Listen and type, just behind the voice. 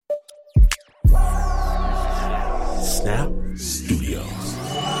Snap Studios.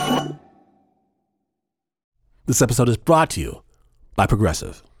 This episode is brought to you by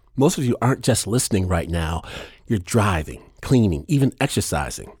Progressive. Most of you aren't just listening right now. You're driving, cleaning, even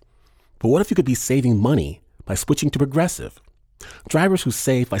exercising. But what if you could be saving money by switching to Progressive? Drivers who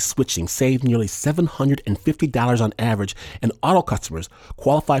save by switching save nearly $750 on average, and auto customers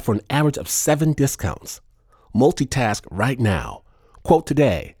qualify for an average of 7 discounts. Multitask right now. Quote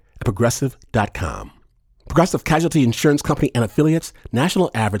today at Progressive.com. Progressive Casualty Insurance Company and Affiliates, national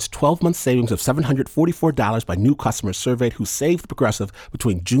average 12-month savings of $744 by new customers surveyed who saved Progressive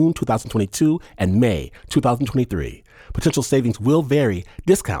between June 2022 and May 2023. Potential savings will vary.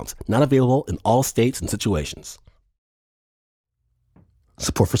 Discounts not available in all states and situations.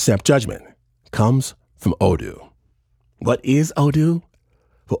 Support for Snap Judgment comes from Odoo. What is Odoo?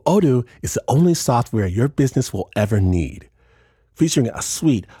 Well, Odoo is the only software your business will ever need. Featuring a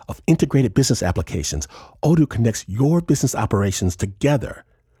suite of integrated business applications, Odoo connects your business operations together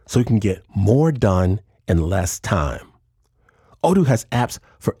so you can get more done in less time. Odoo has apps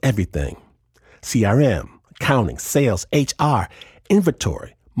for everything: CRM, accounting, sales, HR,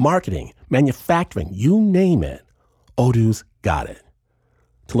 inventory, marketing, manufacturing, you name it. Odoo's got it.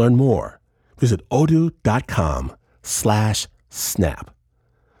 To learn more, visit odoo.com/snap.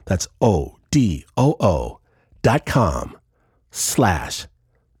 That's odoo.com/snap.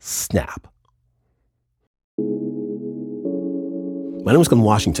 My name is Glenn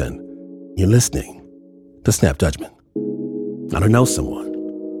Washington. You're listening to Snap Judgment. Now, to know someone,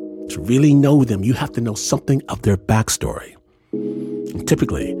 to really know them, you have to know something of their backstory. And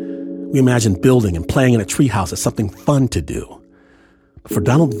typically, we imagine building and playing in a treehouse as something fun to do. But for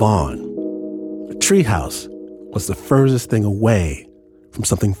Donald Vaughn, a treehouse was the furthest thing away from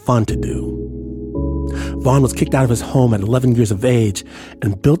something fun to do. Vaughn was kicked out of his home at 11 years of age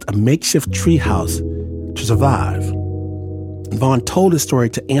and built a makeshift treehouse to survive. And Vaughn told his story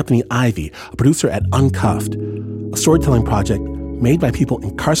to Anthony Ivey, a producer at Uncuffed, a storytelling project made by people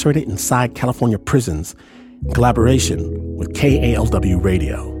incarcerated inside California prisons in collaboration with KALW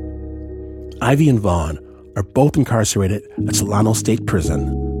Radio. Ivey and Vaughn are both incarcerated at Solano State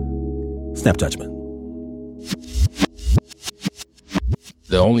Prison. Snap Judgment.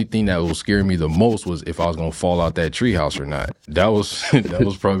 The only thing that was scaring me the most was if I was gonna fall out that treehouse or not. That was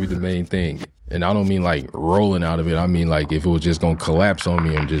probably the main thing. And I don't mean like rolling out of it. I mean like if it was just gonna collapse on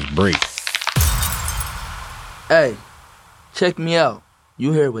me and just break. Hey, check me out.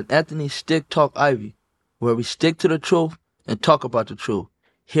 You here with Anthony Stick Talk Ivy, where we stick to the truth and talk about the truth.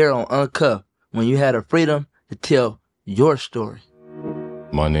 Here on Uncuffed, when you had the freedom to tell your story.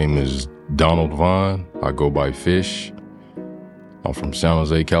 My name is Donald Vaughn. I go by Fish. I'm from San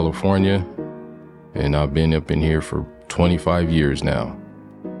Jose, California, and I've been up in here for 25 years now.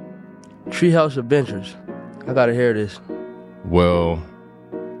 Treehouse Adventures. I gotta hear this. Well,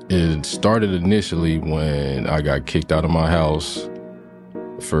 it started initially when I got kicked out of my house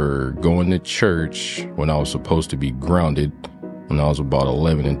for going to church when I was supposed to be grounded when I was about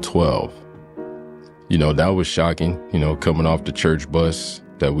 11 and 12. You know, that was shocking, coming off the church bus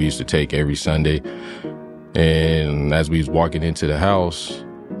that we used to take every Sunday. And as we was walking into the house,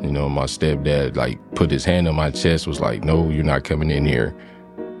 my stepdad put his hand on my chest, was like, "No, you're not coming in here."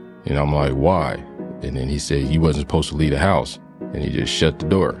 And I'm like, "Why?" And then he said he wasn't supposed to leave the house, and he just shut the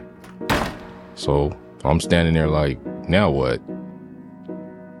door. So I'm standing there like, now what?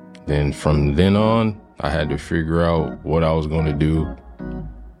 Then from then on, I had to figure out what I was going to do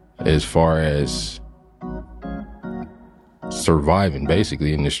as far as surviving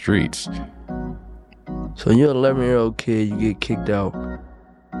basically in the streets. So you're an 11-year-old kid, you get kicked out.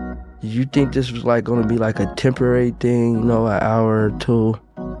 Did you think this was going to be a temporary thing, an hour or two?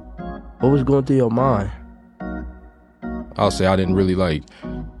 What was going through your mind? I'll say I didn't really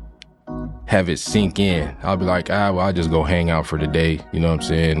have it sink in. I'll be like, I'll just go hang out for the day, you know what I'm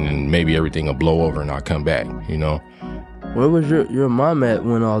saying? And maybe everything will blow over and I'll come back, Where was your mom at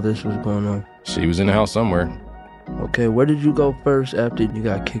when all this was going on? She was in the house somewhere. Okay, where did you go first after you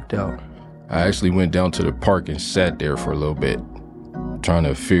got kicked out? I actually went down to the park and sat there for a little bit, trying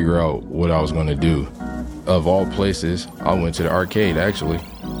to figure out what I was going to do. Of all places, I went to the arcade, actually.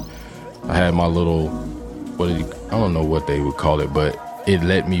 I had my little, I don't know what they would call it, but it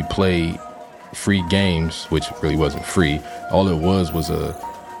let me play free games, which really wasn't free. All it was a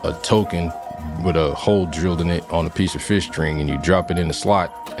token with a hole drilled in it on a piece of fish string, and you drop it in the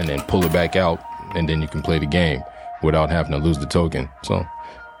slot and then pull it back out, and then you can play the game without having to lose the token. So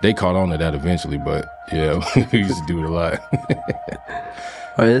they caught on to that eventually, but yeah, we used to do it a lot.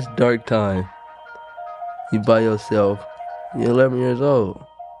 All right, it's dark time. You by yourself. You're 11 years old.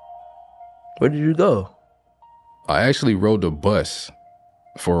 Where did you go? I actually rode the bus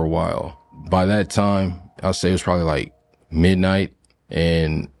for a while. By that time, I'll say it was probably like midnight,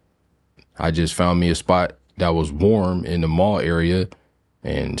 and I just found me a spot that was warm in the mall area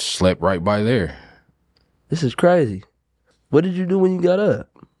and slept right by there. This is crazy. What did you do when you got up?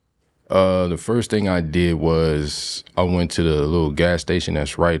 The first thing I did was I went to the little gas station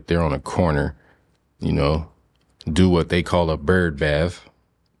that's right there on the corner, do what they call a bird bath,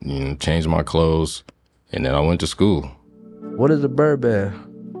 change my clothes, and then I went to school. What is a bird bath?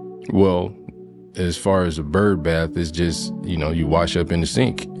 Well, as far as a bird bath, it's just, you wash up in the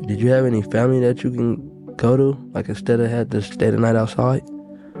sink. Did you have any family that you can go to, like instead of had to stay the night outside?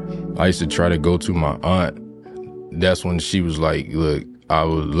 I used to try to go to my aunt. That's when she was like, look, I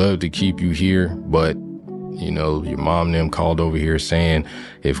would love to keep you here, but, your mom and them called over here saying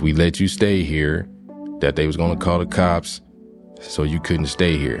if we let you stay here, that they was going to call the cops, so you couldn't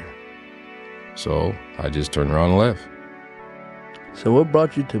stay here. So I just turned around and left. So what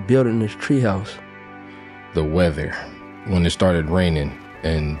brought you to building this treehouse? The weather. When it started raining,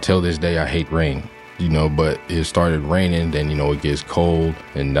 and till this day I hate rain, but it started raining, then, it gets cold,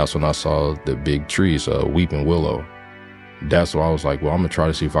 and that's when I saw the big trees, weeping willow. That's why I was like, well, I'm going to try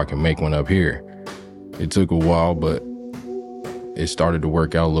to see if I can make one up here. It took a while, but it started to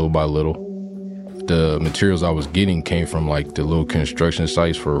work out little by little. The materials I was getting came from like the little construction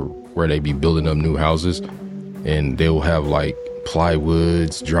sites for where they be building up new houses, and they will have like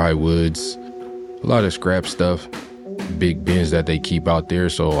plywoods, dry woods, a lot of scrap stuff, big bins that they keep out there.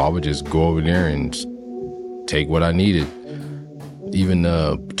 So I would just go over there and take what I needed. Even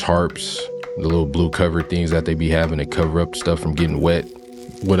tarps, the little blue cover things that they be having to cover up stuff from getting wet.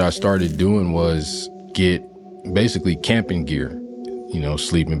 What I started doing was get basically camping gear,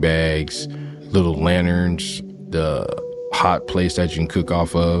 sleeping bags, little lanterns, the hot place that you can cook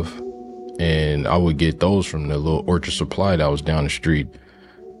off of. And I would get those from the little Orchard Supply that was down the street.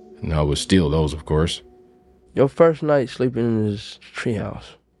 And I would steal those, of course. Your first night sleeping in this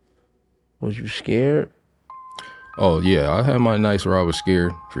treehouse, was you scared? Oh, yeah, I had my nights where I was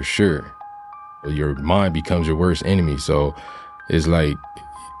scared, for sure. Your mind becomes your worst enemy, so it's like,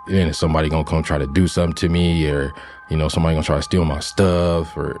 then somebody gonna come try to do something to me, or, somebody gonna try to steal my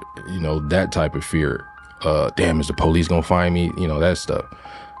stuff, or, that type of fear. Damn, is the police gonna find me? That stuff.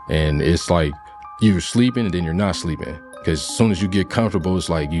 And it's like you're sleeping and then you're not sleeping. Because as soon as you get comfortable, it's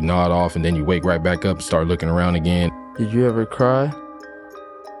like you nod off and then you wake right back up and start looking around again. Did you ever cry?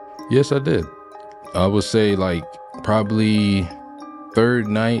 Yes, I did. I would say like probably third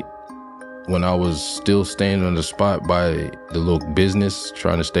night when I was still staying on the spot by the little business,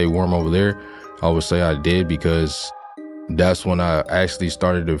 trying to stay warm over there, I would say I did, because that's when I actually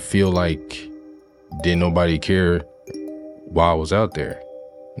started to feel like didn't nobody care while I was out there.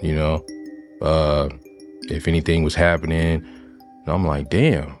 If anything was happening, I'm like,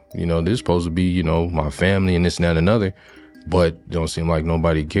 damn, this is supposed to be, my family and this and that and another, but don't seem like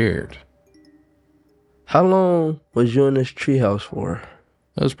nobody cared. How long was you in this treehouse for?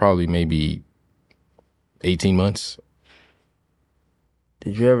 That was probably maybe 18 months.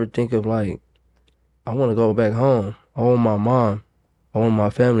 Did you ever think of like, I want to go back home. I want my mom. I want my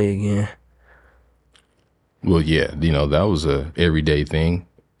family again. Well, yeah, that was a everyday thing,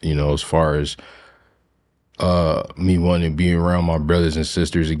 as far as me wanting to be around my brothers and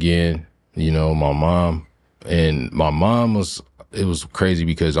sisters again, my mom. And my mom it was crazy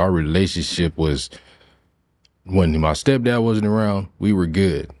because our relationship was, when my stepdad wasn't around, we were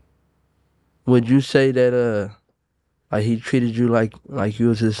good. Would you say that like he treated you like you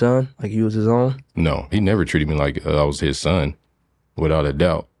was his son, like you was his own? No, he never treated me like I was his son, without a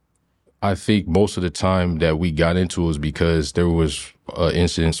doubt. I think most of the time that we got into it was because there was an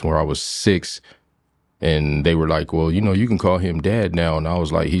instance where I was 6 and they were like, well, you can call him dad now. And I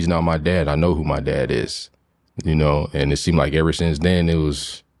was like, he's not my dad. I know who my dad is, and it seemed like ever since then, it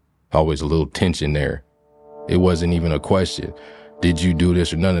was always a little tension there. It wasn't even a question. Did you do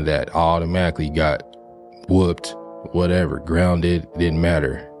this or none of that? I automatically got whooped, whatever, grounded, didn't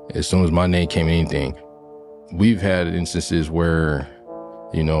matter. As soon as my name came in anything. We've had instances where,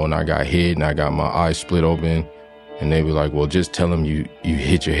 and I got hit and I got my eyes split open and they were like, well, just tell them you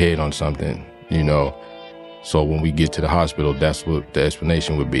hit your head on something, So when we get to the hospital, that's what the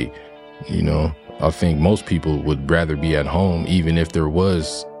explanation would be, I think most people would rather be at home, even if there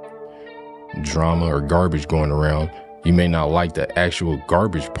was drama or garbage going around. You may not like the actual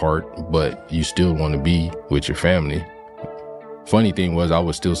garbage part, but you still want to be with your family. Funny thing was, I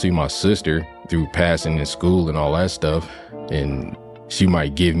would still see my sister through passing in school and all that stuff, and she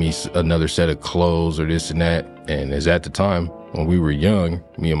might give me another set of clothes or this and that. And as at the time when we were young,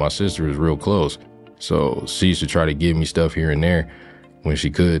 me and my sister was real close. So she used to try to give me stuff here and there when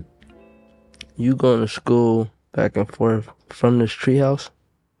she could. You going to school back and forth from this treehouse?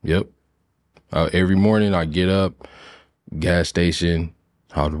 Yep. Every morning I get up, gas station,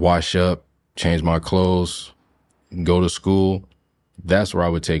 I'd wash up, change my clothes, go to school. That's where I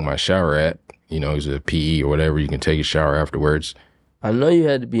would take my shower at. You know, it's a PE or whatever. You can take a shower afterwards. I know you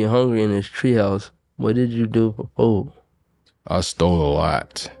had to be hungry in this treehouse. What did you do for food? I stole a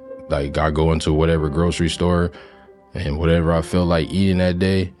lot. Like, I go into whatever grocery store, and whatever I felt like eating that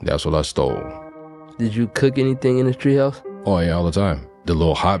day, that's what I stole. Did you cook anything in this treehouse? Oh, yeah, all the time. The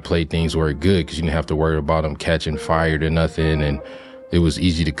little hot plate things were good because you didn't have to worry about them catching fire or nothing, and it was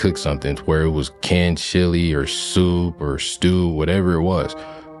easy to cook something where it was canned chili or soup or stew, whatever it was.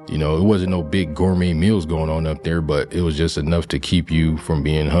 You know, it wasn't no big gourmet meals going on up there, but it was just enough to keep you from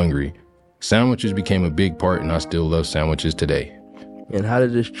being hungry. Sandwiches became a big part, and I still love sandwiches today. And how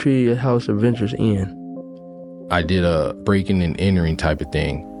did this treehouse adventures end? I did a breaking and entering type of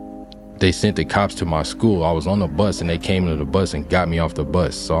thing. They sent the cops to my school. I was on the bus, and they came to the bus and got me off the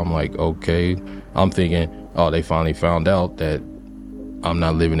bus. So I'm like, okay. I'm thinking, oh, they finally found out that I'm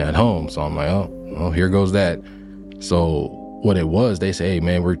not living at home. So I'm like, oh, well, here goes that. So what it was, they say, hey,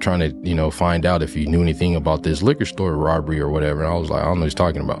 man, we're trying to, you know, find out if you knew anything about this liquor store robbery or whatever. And I was like, I don't know what he's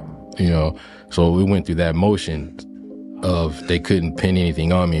talking about, you know. So we went through that motion of they couldn't pin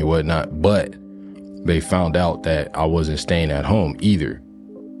anything on me and whatnot, but they found out that I wasn't staying at home either.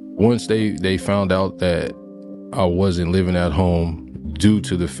 Once they found out that I wasn't living at home due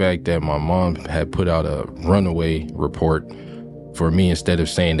to the fact that my mom had put out a runaway report for me, instead of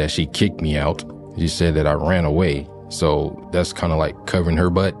saying that she kicked me out, she said that I ran away. So that's kind of like covering her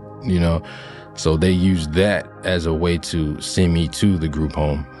butt, you know. So they used that as a way to send me to the group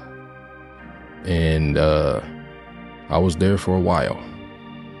home. And I was there for a while.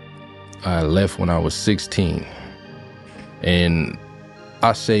 I left when I was 16. And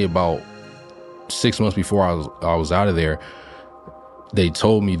I say about 6 months before I was out of there, they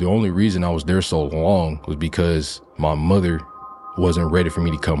told me the only reason I was there so long was because my mother wasn't ready for me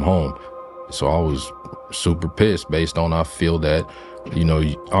to come home. So I was super pissed based on, I feel that, you know,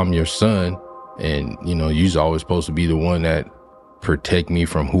 I'm your son, and, you know, you're always supposed to be the one that protect me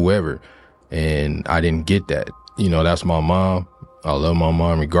from whoever. And I didn't get that. You know, that's my mom. I love my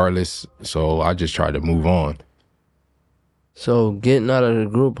mom regardless. So I just tried to move on. So getting out of the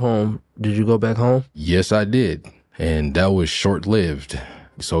group home, did you go back home? Yes, I did. And that was short-lived.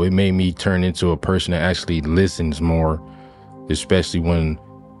 So it made me turn into a person that actually listens more, especially when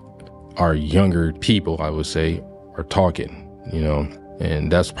our younger people, I would say, are talking, you know. And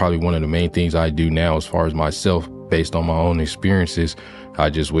that's probably one of the main things I do now as far as myself, based on my own experiences. I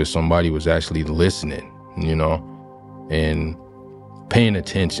just wish somebody was actually listening, you know, and paying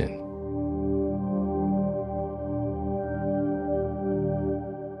attention.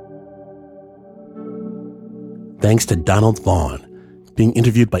 Thanks to Donald Vaughn, being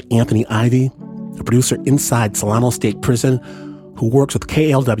interviewed by Anthony Ivy, a producer inside Solano State Prison who works with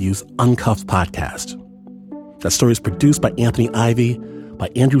KLW's Uncuffed podcast. That story is produced by Anthony Ivy, by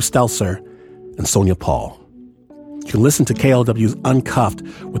Andrew Stelzer, and Sonia Paul. You can listen to KLW's Uncuffed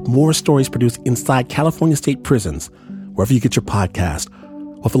with more stories produced inside California state prisons, wherever you get your podcast,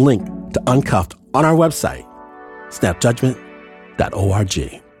 with a link to Uncuffed on our website,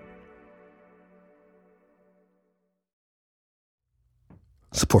 snapjudgment.org.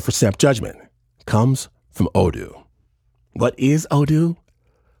 Support for Snap Judgment comes from Odoo. What is Odoo?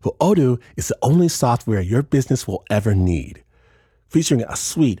 Well, Odoo is the only software your business will ever need. Featuring a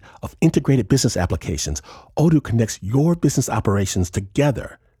suite of integrated business applications, Odoo connects your business operations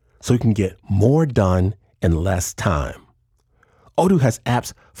together so you can get more done in less time. Odoo has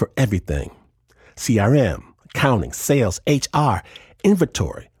apps for everything: CRM, accounting, sales, HR,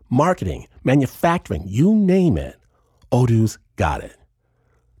 inventory, marketing, manufacturing, you name it. Odoo's got it.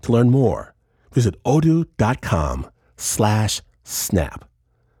 To learn more, visit odoo.com/snap.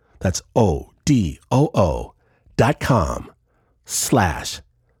 That's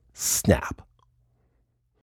ODOO.com/snap.